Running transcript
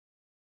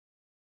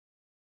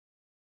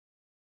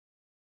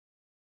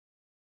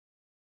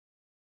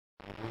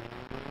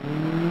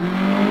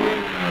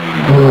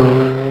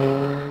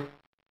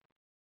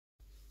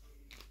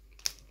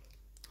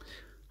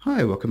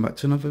Hi, welcome back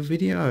to another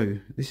video.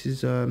 This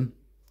is a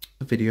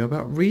video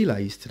about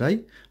relays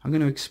today. I'm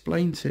going to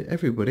explain to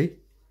everybody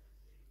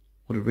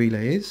what a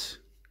relay is,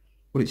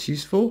 what it's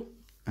used for,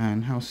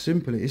 and how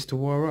simple it is to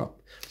wire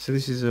up. So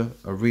this is a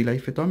relay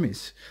for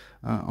dummies.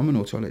 I'm an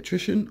auto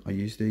electrician. I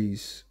use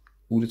these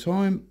all the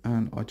time,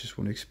 and I just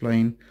want to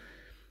explain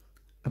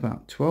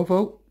about 12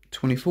 volt,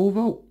 24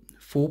 volt,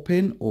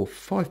 4-pin or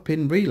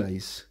 5-pin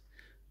relays.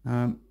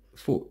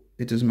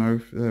 It doesn't matter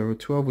if they're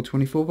 12 or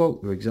 24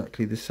 volt, they're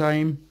exactly the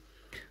same.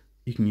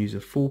 You can use a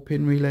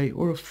 4-pin relay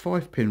or a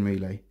 5-pin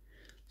relay.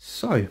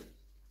 So, a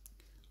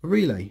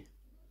relay.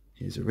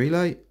 Here's a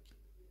relay.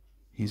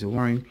 Here's a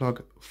wiring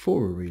plug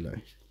for a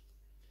relay.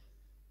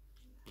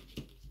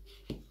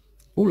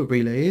 All a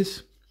relay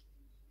is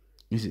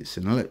it's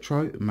an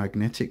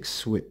electromagnetic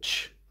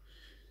switch.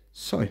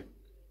 So,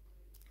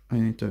 I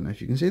don't know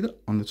if you can see that.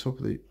 On the top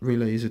of the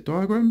relay is a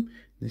diagram.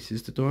 This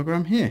is the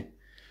diagram here.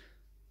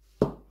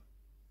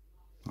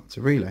 That's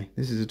a relay.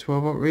 This is a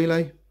 12 volt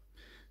relay.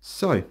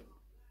 So,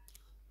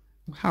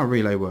 how a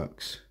relay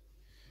works.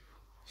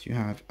 So you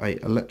have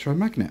a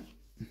electromagnet,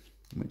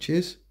 which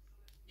is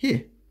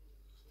here.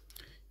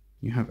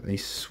 You have a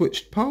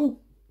switched pole,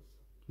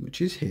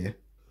 which is here.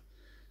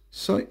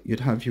 So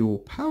you'd have your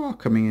power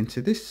coming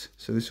into this.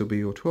 So this will be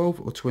your 12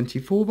 or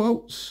 24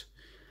 volts.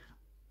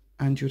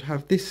 And you'd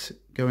have this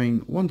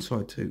going one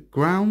side to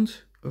ground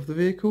of the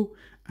vehicle,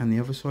 and the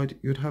other side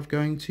you'd have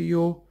going to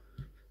your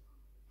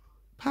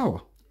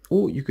power.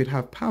 Or you could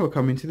have power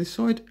coming to this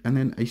side and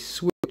then a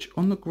switch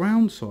on the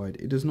ground side.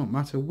 It does not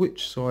matter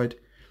which side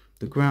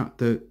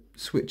the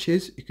switch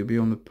is. It could be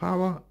on the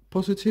power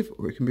positive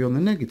or it can be on the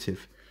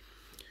negative.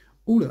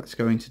 All that's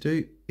going to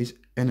do is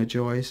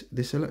energize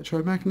this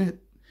electromagnet.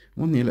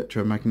 When the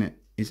electromagnet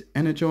is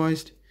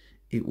energized,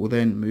 it will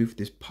then move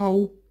this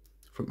pole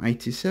from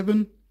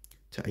 87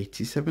 to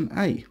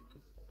 87A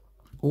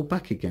or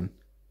back again.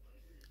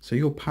 So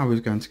your power is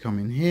going to come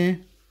in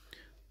here.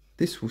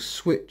 This will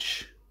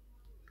switch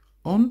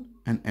on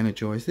and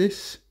energize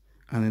this,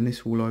 and then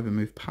this will either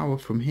move power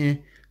from here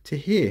to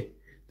here.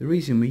 The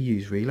reason we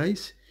use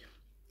relays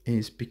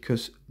is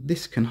because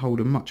this can hold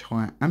a much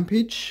higher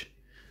ampage.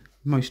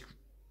 Most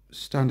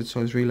standard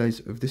size relays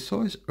of this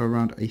size are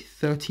around a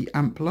 30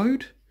 amp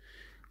load,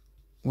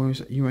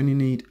 whereas you only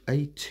need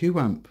a 2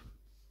 amp,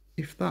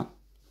 if that,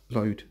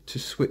 load to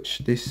switch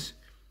this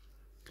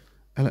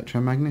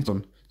electromagnet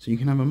on. So you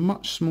can have a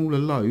much smaller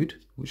load,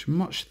 which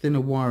much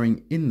thinner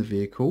wiring in the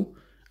vehicle,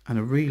 and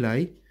a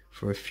relay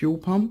for a fuel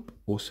pump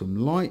or some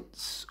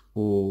lights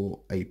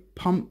or a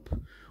pump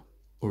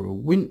or a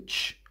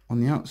winch on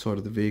the outside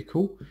of the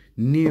vehicle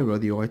nearer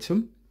the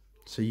item.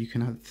 So you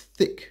can have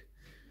thick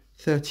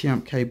 30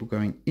 amp cable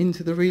going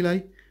into the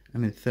relay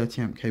and then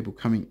 30 amp cable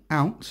coming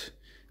out,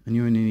 and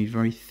you only need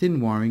very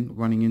thin wiring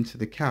running into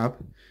the cab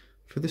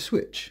for the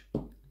switch.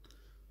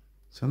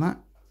 So that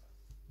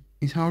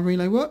is how a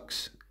relay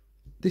works.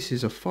 This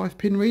is a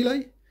 5-pin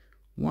relay.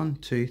 1,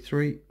 2,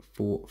 3,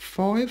 4,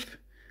 5.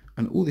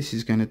 And all this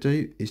is going to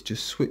do is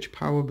just switch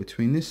power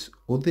between this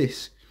or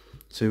this.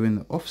 So in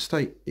the off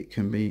state it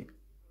can be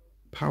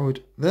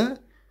powered there,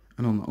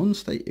 and on the on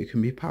state it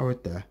can be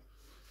powered there.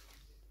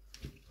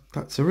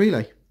 That's a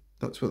relay.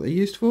 That's what they're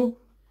used for.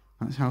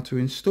 That's how to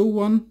install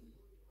one.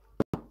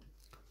 I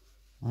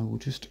will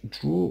just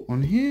draw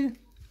on here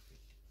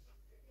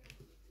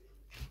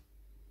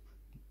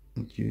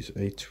and use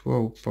a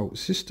 12 volt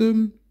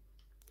system.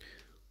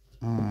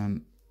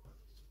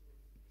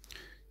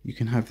 You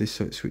can have this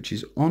so it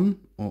switches on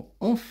or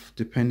off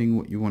depending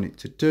what you want it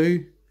to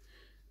do.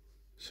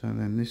 So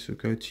then this will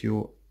go to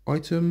your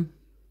item.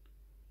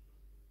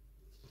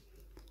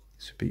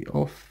 This will be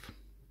off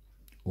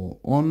or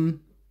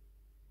on.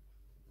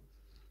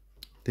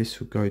 This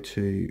will go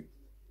to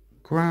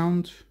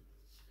ground,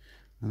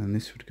 and then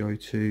this would go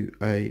to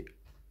a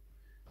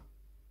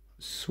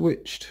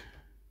switched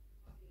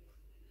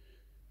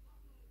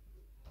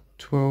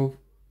 12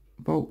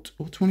 volt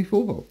or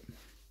 24 volt.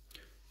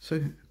 So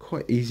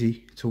quite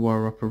easy to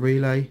wire up a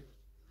relay.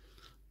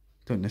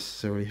 Don't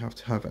necessarily have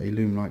to have a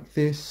loom like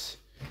this.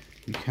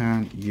 You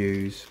can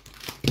use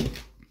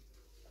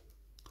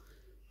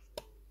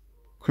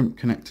crimp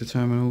connector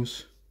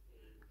terminals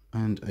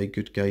and a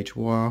good gauge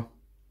wire,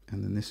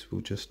 and then this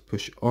will just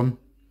push on.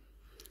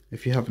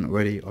 If you haven't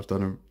already, I've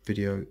done a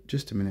video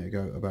just a minute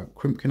ago about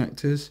crimp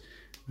connectors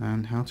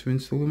and how to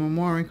install them and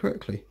wiring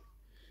correctly.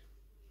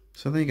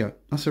 So there you go,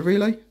 that's a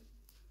relay.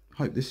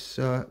 Hope this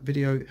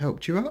video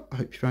helped you out. I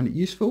hope you found it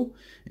useful.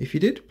 If you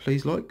did,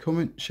 please like,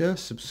 comment, share,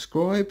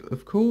 subscribe,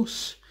 of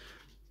course,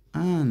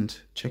 and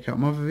check out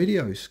my other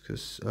videos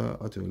because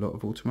I do a lot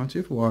of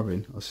automotive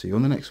wiring. I'll see you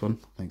on the next one.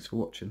 Thanks for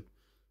watching.